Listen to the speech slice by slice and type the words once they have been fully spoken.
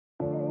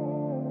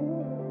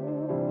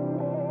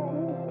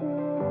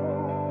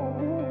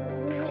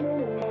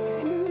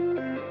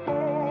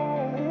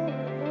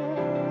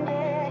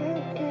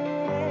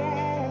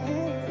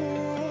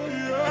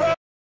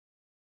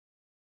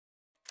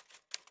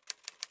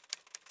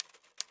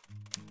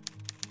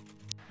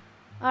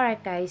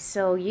Alright guys,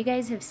 so you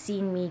guys have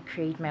seen me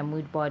create my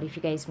mood board. If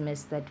you guys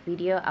missed that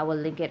video, I will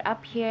link it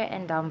up here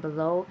and down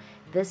below.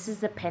 This is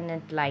the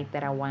pendant light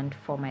that I want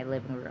for my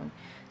living room.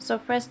 So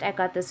first I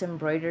got this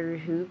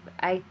embroidery hoop.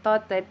 I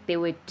thought that they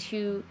were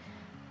too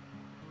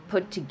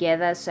put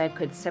together so I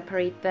could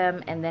separate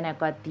them, and then I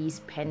got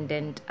these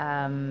pendant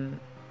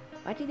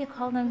what do they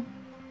call them?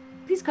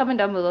 Please comment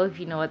down below if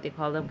you know what they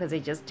call them, because I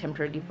just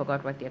temporarily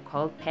forgot what they're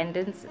called.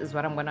 Pendants is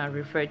what I'm gonna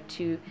refer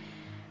to.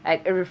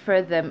 I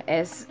refer them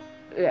as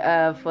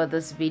for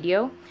this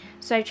video.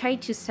 So I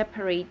tried to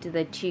separate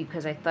the two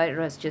because I thought it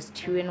was just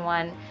two in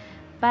one,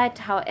 but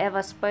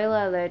however,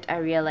 spoiler alert, I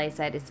realized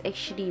that it's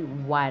actually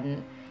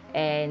one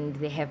and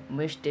they have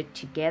mushed it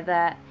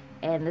together,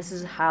 and this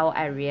is how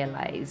I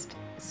realized.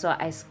 So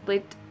I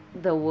split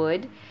the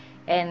wood,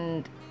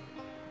 and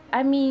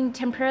I mean,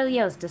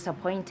 temporarily I was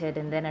disappointed,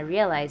 and then I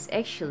realized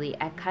actually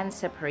I can't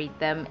separate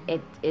them.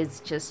 It is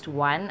just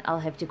one.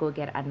 I'll have to go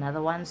get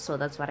another one. So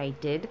that's what I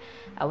did.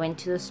 I went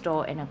to the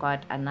store and I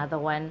got another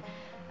one.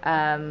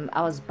 I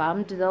was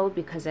bummed though,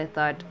 because I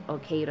thought,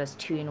 okay, it was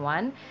two in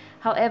one.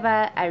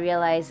 However, I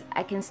realized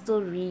I can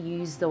still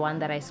reuse the one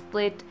that I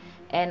split,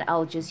 and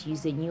I'll just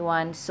use a new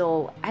one.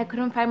 So I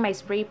couldn't find my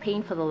spray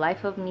paint for the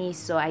life of me,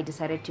 so I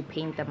decided to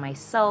paint them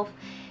myself.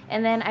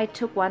 And then I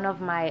took one of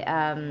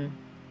my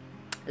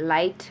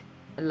light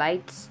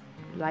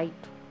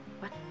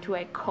what do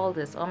I call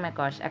this? Oh my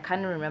gosh, I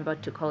can't remember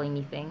to call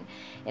anything.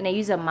 And I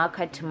use a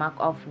marker to mark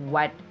off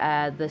what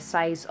the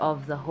size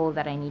of the hole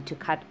that I need to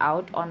cut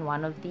out on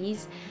one of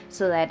these,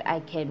 so that I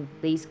can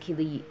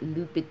basically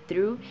loop it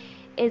through.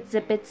 It's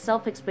a bit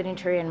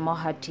self-explanatory and more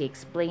hard to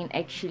explain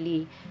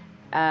actually.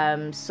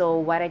 So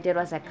what I did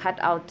was I cut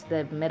out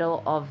the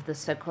middle of the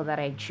circle that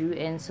I drew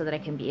in, so that I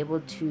can be able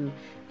to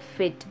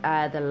fit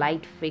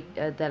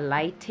the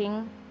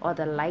lighting, or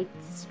the light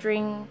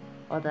string,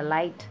 or the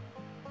light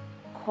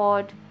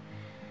cord.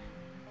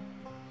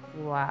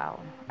 Wow,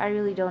 I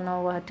really don't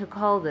know what to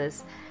call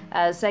this.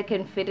 So I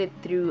can fit it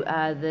through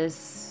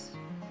this.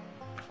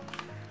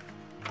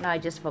 Now I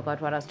just forgot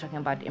what I was talking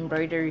about.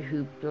 Embroidery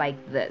hoop like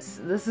this.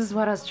 This is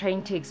what I was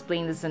trying to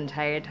explain this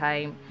entire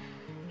time.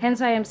 Hence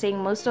why I'm saying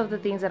most of the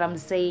things that I'm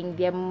saying,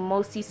 they're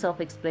mostly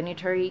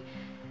self-explanatory.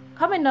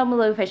 Comment down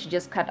below if I should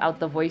just cut out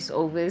the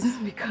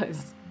voiceovers,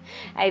 because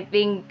I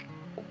think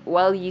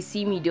while you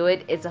see me do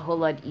it, it's a whole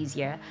lot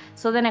easier.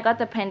 So then I got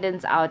the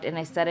pendants out and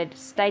I started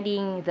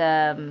studying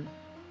the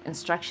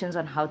instructions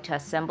on how to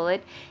assemble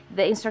it.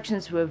 The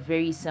instructions were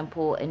very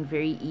simple and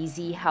very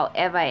easy.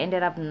 However, I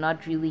ended up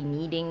not really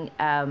needing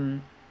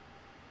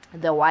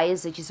the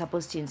wires that you're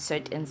supposed to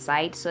insert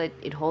inside, so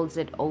it holds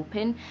it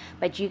open,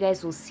 but you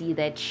guys will see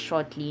that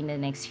shortly in the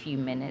next few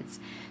minutes.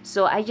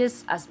 So I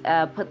just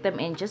put them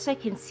in just so I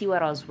can see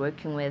what I was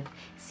working with,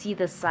 see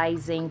the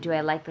sizing. Do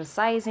I like the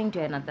sizing?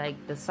 Do I not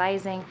like the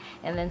sizing?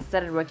 And then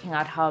started working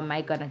out how am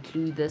I gonna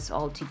glue this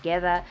all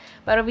together.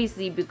 But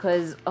obviously,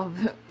 because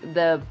of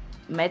the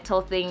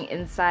metal thing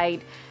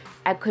inside,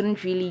 I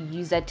couldn't really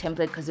use that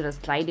template because it was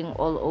sliding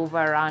all over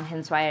around,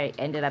 hence why I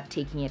ended up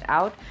taking it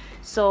out.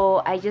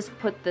 So I just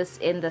put this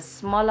in the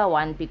smaller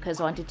one because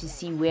I wanted to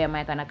see where am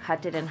I gonna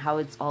cut it and how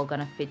it's all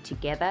gonna fit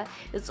together.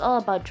 It's all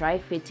about dry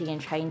fitting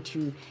and trying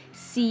to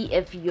see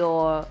if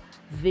your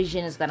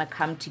vision is gonna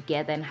come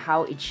together and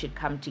how it should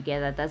come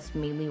together. That's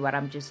mainly what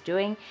I'm just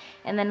doing.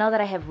 And then now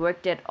that I have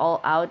worked it all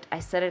out,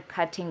 I started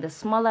cutting the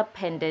smaller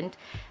pendant,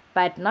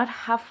 but not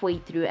halfway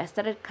through. I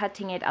started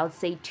cutting it, I would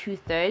say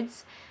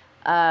 2/3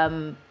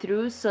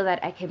 through, so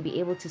that I can be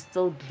able to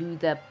still glue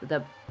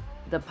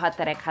the part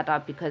that I cut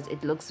out, because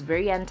it looks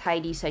very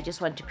untidy. So I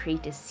just want to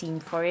create a seam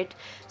for it.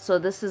 So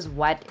this is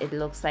what it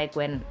looks like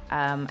when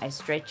I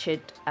stretch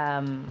it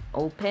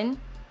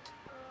open.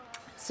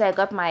 So I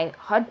got my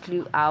hot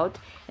glue out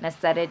and I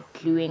started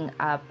gluing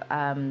up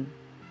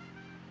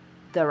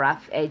the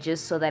rough edges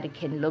so that it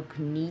can look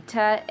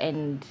neater,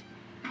 and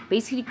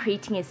basically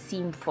creating a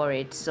seam for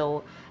it.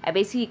 So I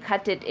basically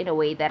cut it in a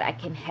way that I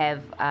can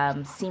have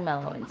seam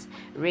allowance.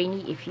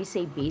 Rainy, if you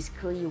say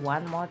basically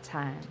one more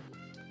time.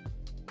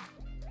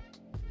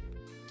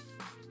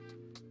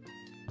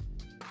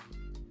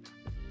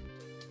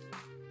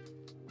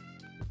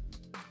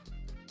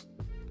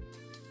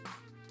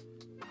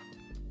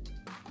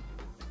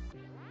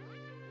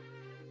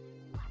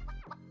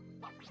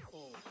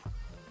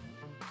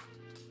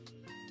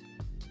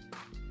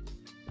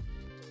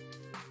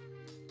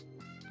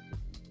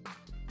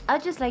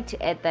 I'd just like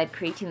to add that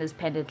creating this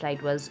pendant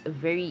light was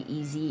very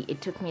easy.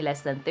 It took me less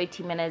than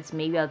 30 minutes,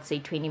 maybe I'd say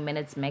 20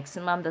 minutes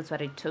maximum. That's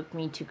what it took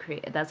me to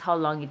create. That's how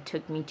long it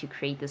took me to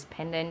create this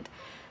pendant.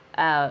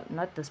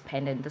 Not this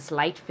pendant, this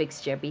light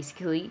fixture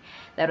basically,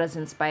 that was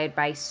inspired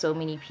by so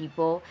many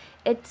people.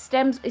 It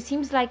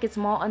seems like it's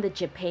more on the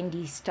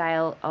Japandi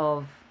style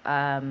of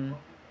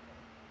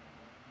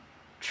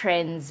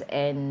trends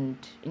and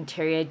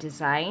interior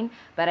design,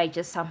 but I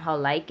just somehow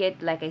like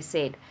it. Like I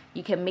said,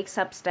 you can mix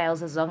up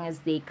styles as long as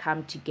they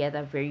come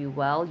together very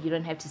well. You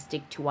don't have to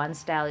stick to one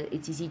style.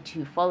 It's easy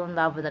to fall in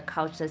love with a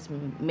couch that's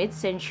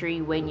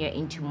mid-century when you're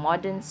into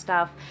modern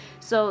stuff.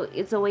 So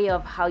it's a way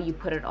of how you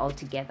put it all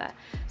together.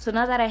 So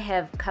now that I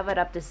have covered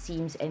up the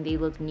seams and they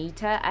look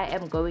neater, I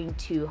am going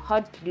to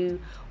hot glue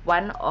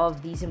one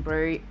of these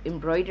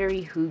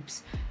embroidery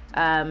hoops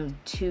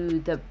to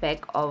the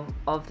back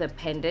of the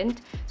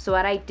pendant. So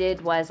what I did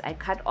was I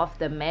cut off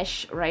the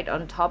mesh right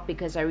on top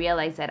because I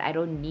realized that I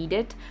don't need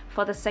it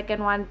for the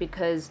second one,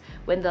 because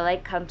when the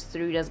light comes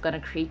through, that's going to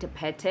create a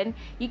pattern.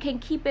 You can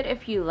keep it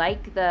if you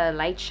like the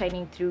light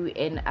shining through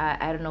in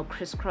I don't know,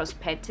 crisscross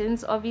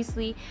patterns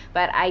obviously,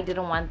 but I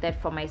didn't want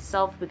that for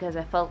myself because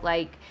I felt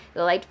like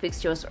the light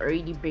fixture was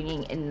already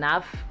bringing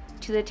enough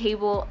to the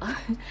table.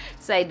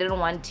 So I didn't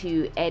want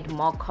to add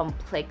more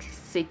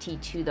complexity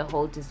to the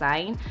whole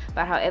design.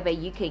 But however,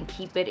 you can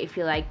keep it if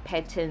you like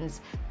patterns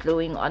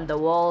glowing on the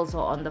walls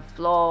or on the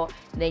floor,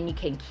 then you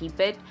can keep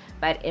it.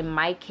 But in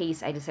my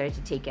case, I decided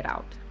to take it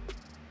out,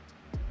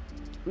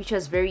 which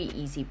was very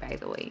easy, by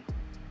the way.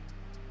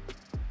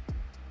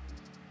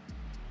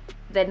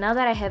 Then now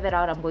that I have it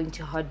out, I'm going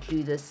to hot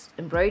glue this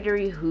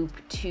embroidery hoop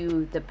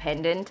to the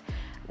pendant.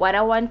 What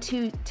I want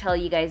to tell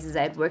you guys is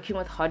that working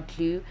with hot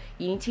glue,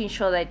 you need to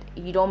ensure that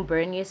you don't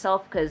burn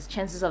yourself, because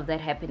chances of that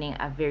happening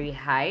are very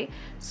high.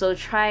 So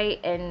try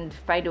and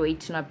find a way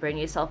to not burn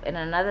yourself. And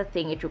another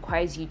thing, it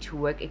requires you to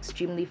work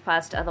extremely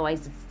fast,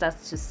 otherwise it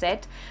starts to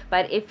set.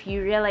 But if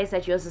you realize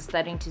that yours is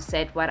starting to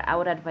set, what I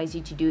would advise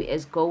you to do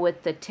is go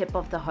with the tip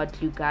of the hot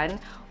glue gun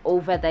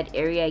over that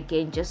area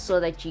again, just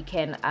so that you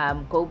can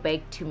go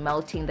back to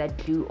melting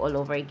that glue all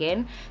over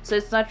again. So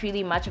it's not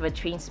really much of a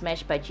train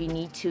smash, but you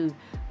need to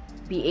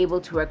be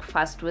able to work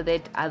fast with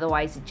it,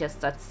 otherwise it just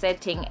starts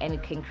setting and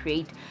it can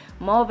create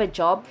more of a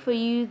job for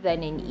you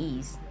than an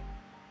ease.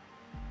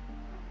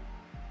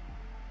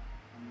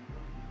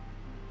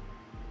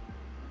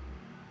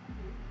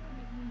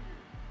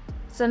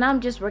 So now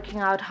I'm just working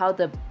out how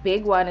the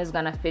big one is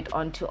gonna fit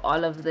onto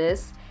all of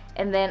this.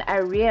 And then I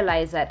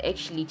realized that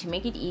actually, to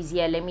make it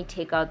easier, let me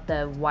take out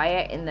the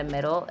wire in the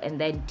middle and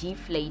then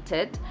deflate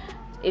it,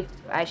 if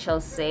I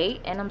shall say.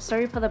 And I'm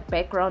sorry for the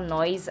background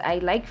noise. I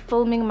like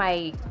filming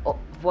my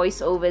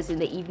voiceovers in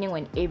the evening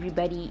when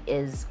everybody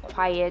is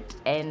quiet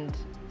and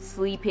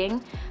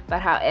sleeping,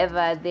 but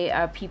however, there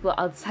are people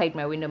outside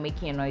my window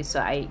making a noise, so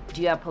I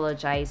do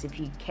apologize if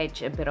you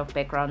catch a bit of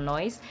background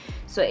noise.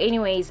 So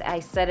anyways, I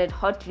started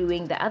hot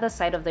gluing the other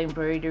side of the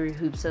embroidery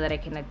hoop so that I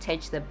can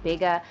attach the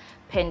bigger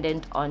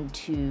pendant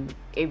onto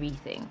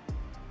everything.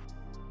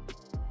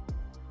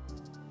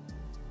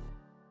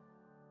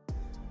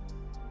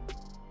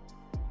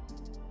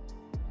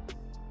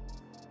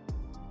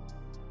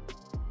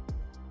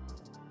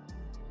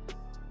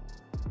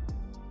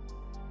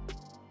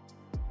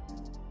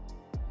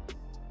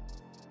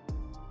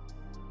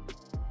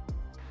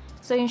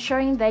 So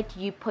ensuring that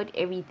you put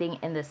everything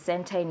in the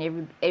center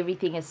and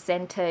everything is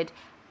centered.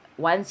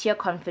 Once you're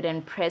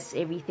confident, press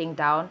everything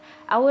down.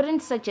 I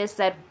wouldn't suggest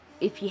that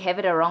if you have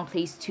it a wrong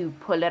place to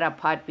pull it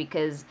apart,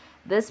 because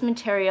this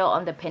material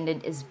on the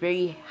pendant is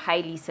very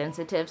highly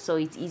sensitive, so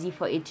it's easy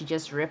for it to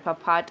just rip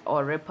apart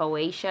or rip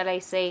away, shall I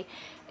say.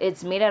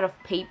 It's made out of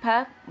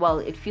paper. Well,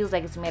 it feels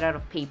like it's made out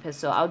of paper,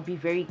 so I would be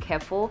very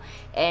careful,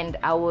 and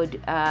I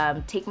would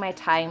take my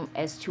time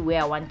as to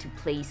where I want to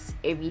place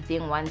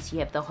everything once you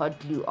have the hot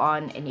glue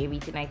on and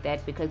everything like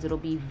that, because it'll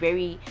be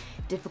very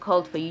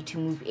difficult for you to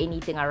move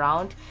anything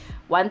around.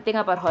 One thing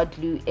about hot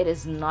glue, it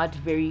is not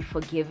very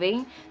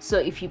forgiving, so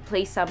if you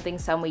place something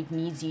somewhere, it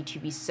needs you to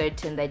be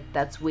certain that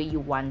that's where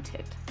you want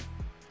it.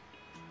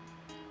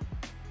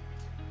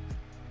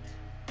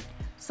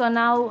 So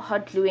now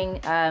hot gluing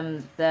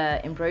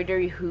the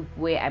embroidery hoop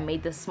where I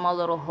made the small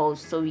little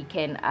holes so we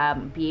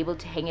can be able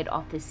to hang it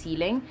off the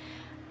ceiling.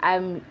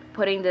 I'm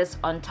putting this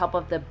on top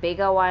of the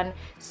bigger one.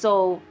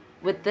 So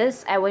with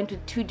this, I went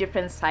with two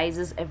different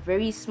sizes, a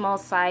very small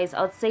size,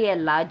 I would say a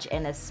large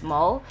and a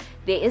small.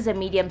 There is a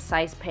medium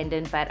size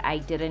pendant, but I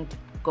didn't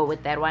go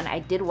with that one. I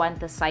did want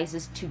the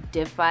sizes to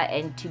differ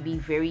and to be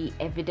very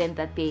evident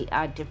that they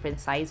are different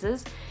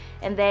sizes.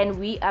 And then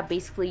we are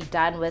basically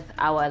done with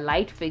our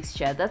light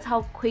fixture. That's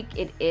how quick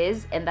it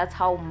is, and that's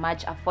how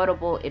much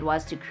affordable it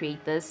was to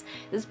create this.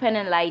 This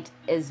pendant light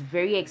is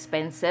very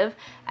expensive.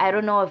 I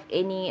don't know of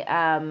any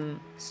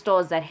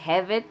stores that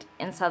have it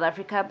in South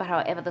Africa, but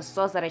however, the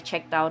stores that I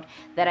checked out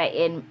that are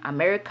in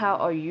America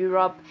or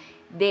Europe,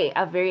 they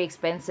are very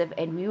expensive,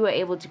 and we were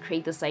able to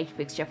create this light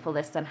fixture for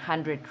less than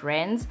 100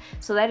 rands.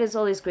 So that is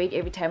always great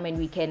every time when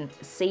we can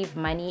save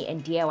money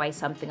and DIY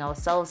something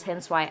ourselves.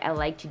 Hence why I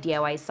like to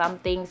DIY some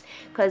things,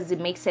 because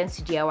it makes sense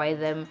to DIY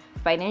them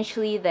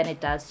financially than it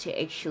does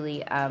to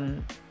actually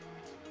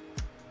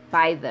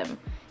buy them.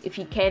 If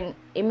you can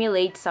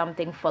emulate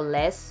something for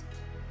less,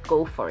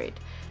 go for it.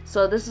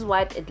 So this is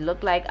what it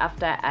looked like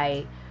after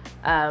I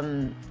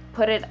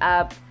put it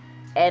up.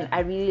 and I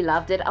really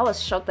loved it. I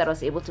was shocked that I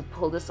was able to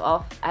pull this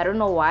off. I don't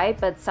know why,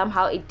 but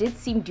somehow it did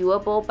seem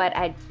doable, but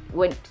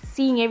when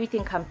seeing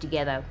everything come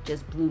together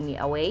just blew me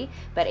away.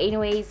 But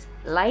anyways,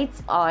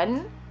 lights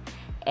on,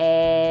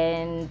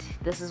 and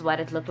this is what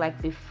it looked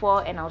like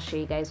before, and I'll show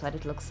you guys what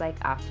it looks like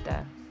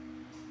after.